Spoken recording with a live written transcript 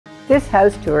This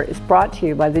house tour is brought to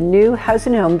you by the new House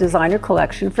and Home Designer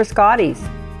Collection for Scotties.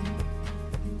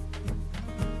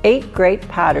 8 great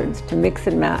patterns to mix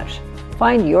and match.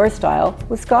 Find your style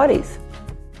with Scotties.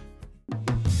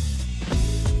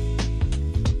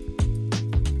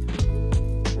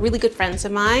 Really good friends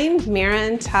of mine, Mira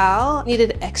and Tal,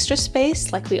 needed extra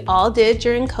space like we all did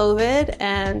during COVID,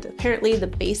 and apparently the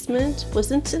basement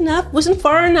wasn't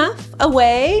far enough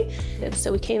away. And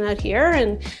so we came out here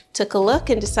and took a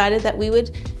look and decided that we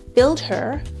would build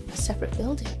her a separate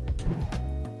building.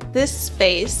 This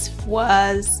space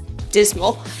was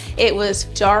dismal. It was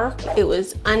dark, it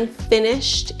was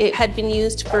unfinished, it had been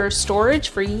used for storage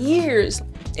for years.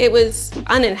 It was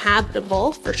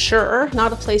uninhabitable for sure,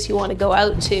 not a place you want to go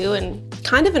out to, and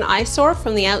kind of an eyesore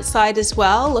from the outside as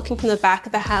well. Looking from the back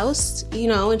of the house, you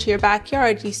know, into your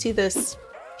backyard, you see this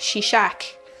she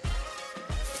shack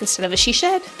instead of a she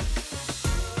shed.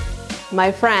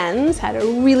 My friends had a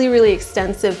really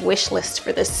extensive wish list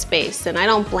for this space, and I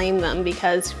don't blame them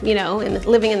because, you know,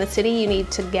 living in the city, you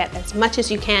need to get as much as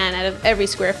you can out of every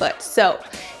square foot. So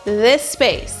this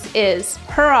space is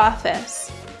her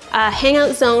office, a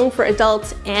hangout zone for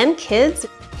adults and kids,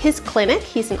 his clinic,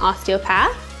 he's an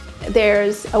osteopath.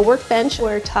 There's a workbench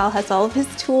where Tal has all of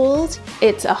his tools.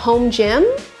 It's a home gym,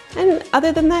 and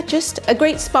other than that, just a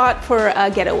great spot for a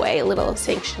getaway, a little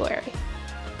sanctuary.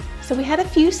 So we had a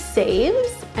few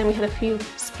saves and we had a few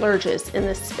splurges in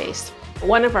this space.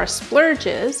 One of our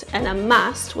splurges and a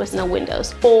must was in the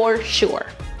windows, for sure.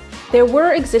 There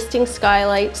were existing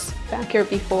skylights back here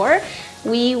before.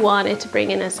 We wanted to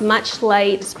bring in as much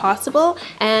light as possible,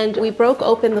 and we broke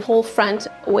open the whole front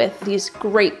with these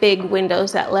great big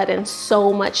windows that let in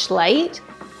so much light.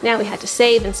 Now we had to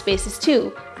save in spaces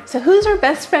too. So who's our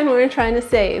best friend we're trying to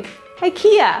save?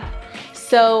 Ikea.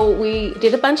 So we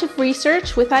did a bunch of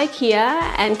research with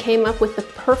Ikea and came up with the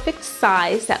perfect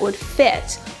size that would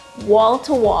fit wall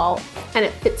to wall, and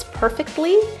it fits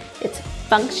perfectly. It's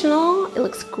functional, it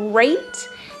looks great,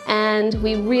 and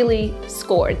we really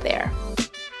scored there.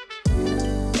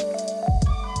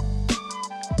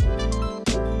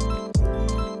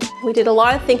 We did a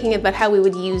lot of thinking about how we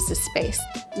would use the space.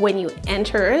 When you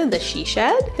enter the she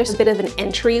shed, there's a bit of an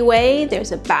entryway.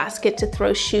 There's a basket to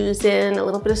throw shoes in, a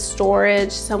little bit of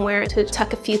storage, somewhere to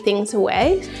tuck a few things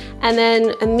away. And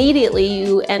then immediately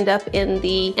you end up in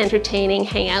the entertaining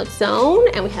hangout zone,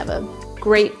 and we have a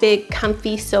great big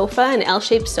comfy sofa, an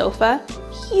L-shaped sofa,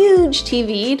 huge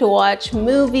TV to watch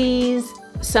movies,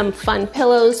 some fun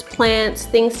pillows, plants,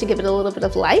 things to give it a little bit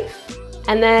of life.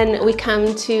 And then we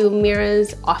come to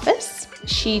Mira's office.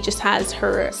 She just has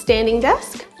her standing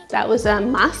desk. That was a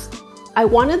must. I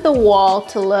wanted the wall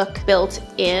to look built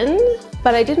in,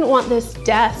 but I didn't want this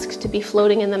desk to be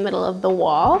floating in the middle of the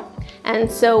wall.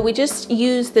 And so we just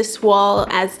used this wall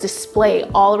as display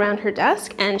all around her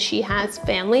desk, and she has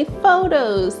family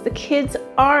photos, the kids'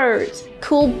 art,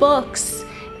 cool books,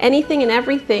 anything and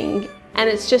everything. And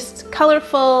it's just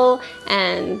colorful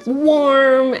and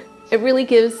warm. It really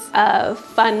gives a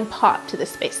fun pop to the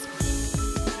space.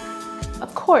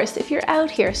 Of course, if you're out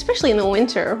here, especially in the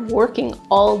winter, working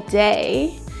all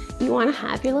day, you want to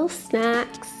have your little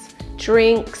snacks,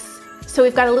 drinks. So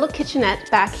we've got a little kitchenette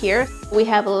back here. We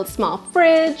have a little small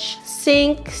fridge,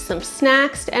 sink, some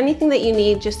snacks, anything that you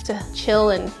need just to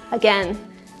chill and, again,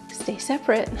 stay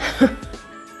separate.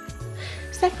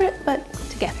 Separate, but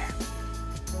together.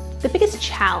 The biggest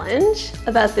challenge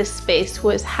about this space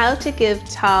was how to give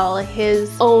Tal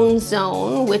his own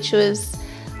zone, which was,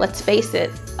 let's face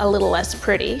it, a little less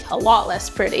pretty, a lot less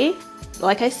pretty.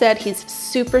 Like I said, he's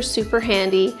super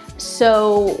handy.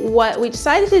 So what we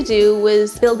decided to do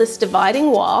was build this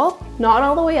dividing wall, not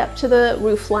all the way up to the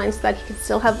roof line so that he could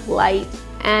still have light.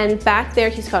 And back there,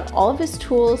 he's got all of his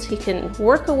tools, he can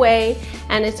work away,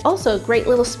 and it's also a great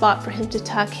little spot for him to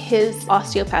tuck his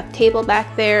osteopath table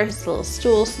back there, his little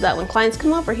stool, so that when clients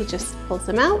come over, he just pulls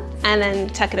them out and then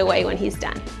tuck it away when he's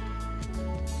done.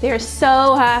 They're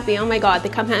so happy. Oh my God, they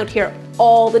come out here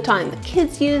all the time. The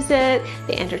kids use it,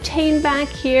 they entertain back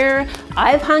here.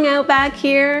 I've hung out back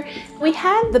here. We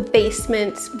had the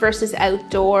basement versus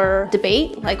outdoor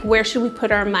debate, like where should we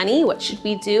put our money? What should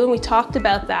we do? And we talked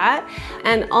about that.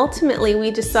 And ultimately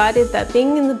we decided that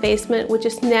being in the basement would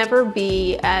just never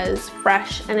be as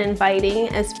fresh and inviting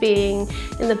as being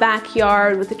in the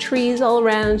backyard with the trees all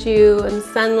around you and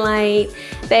sunlight.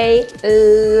 They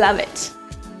love it.